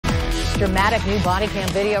Dramatic new body cam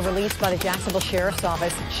video released by the Jacksonville Sheriff's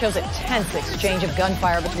Office shows a tense exchange of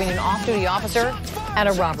gunfire between an off-duty officer and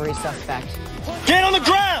a robbery suspect. Get on the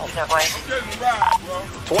ground!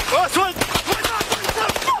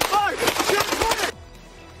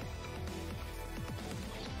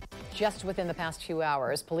 Just within the past few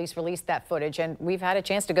hours, police released that footage, and we've had a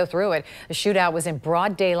chance to go through it. The shootout was in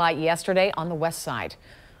broad daylight yesterday on the west side.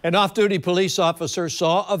 An off-duty police officer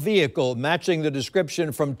saw a vehicle matching the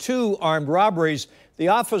description from 2 armed robberies. The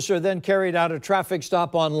officer then carried out a traffic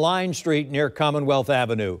stop on Line Street near Commonwealth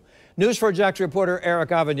Avenue. News4Jax reporter Eric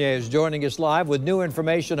Avanier is joining us live with new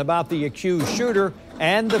information about the accused shooter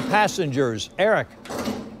and the passengers. Eric.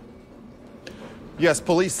 Yes,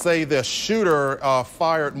 police say the shooter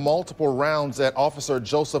fired multiple rounds at Officer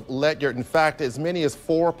Joseph Ledyard. In fact, as many as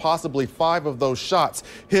 4, possibly 5 of those shots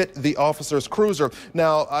hit the officer's cruiser.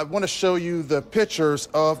 Now, I want to show you the pictures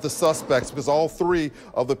of the suspects because all 3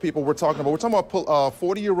 of the people we're talking about. We're talking about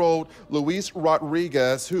 40-year-old Luis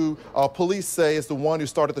Rodriguez, who police say is the one who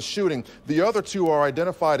started the shooting. The other 2 are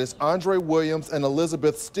identified as Andre Williams and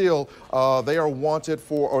Elizabeth Steele. They are wanted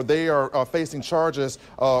for, or they are facing charges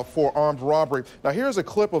for armed robbery. Now, here's a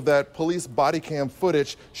clip of that police body cam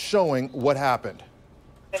footage showing what happened.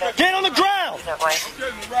 Get on the ground!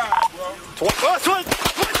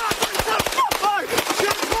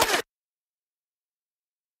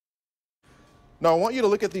 Now, I want you to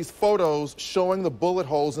look at these photos showing the bullet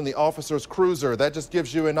holes in the officer's cruiser. That just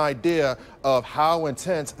gives you an idea of how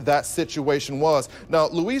intense that situation was. Now,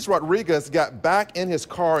 Luis Rodriguez got back in his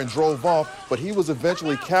car and drove off, but he was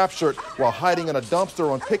eventually captured while hiding in a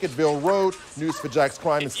dumpster on Picketttville Road. News4Jax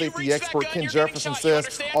crime and safety expert Ken Jefferson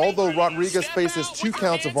says although Rodriguez faces 2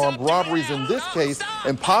 counts of armed robberies in this case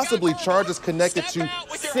and possibly charges connected to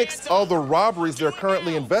 6 other robberies they're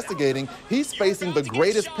currently investigating, he's facing the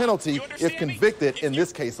greatest penalty if convicted in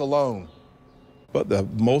this case alone. But the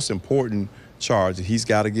most important charge that he's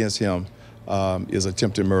got against him is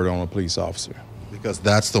attempted murder on a police officer. Because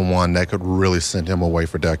that's the one that could really send him away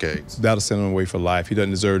for decades. That'll send him away for life. He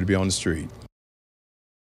doesn't deserve to be on the street.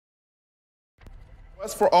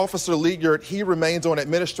 As for Officer Ledyard, he remains on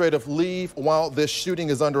administrative leave while this shooting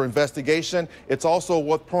is under investigation. It's also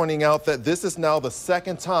worth pointing out that this is now the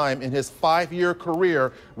 2nd time in his 5-year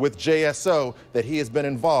career with JSO that he has been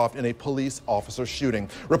involved in a police officer shooting.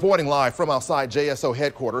 Reporting live from outside JSO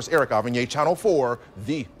headquarters, Eric Avanier, Channel 4,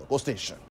 the local station.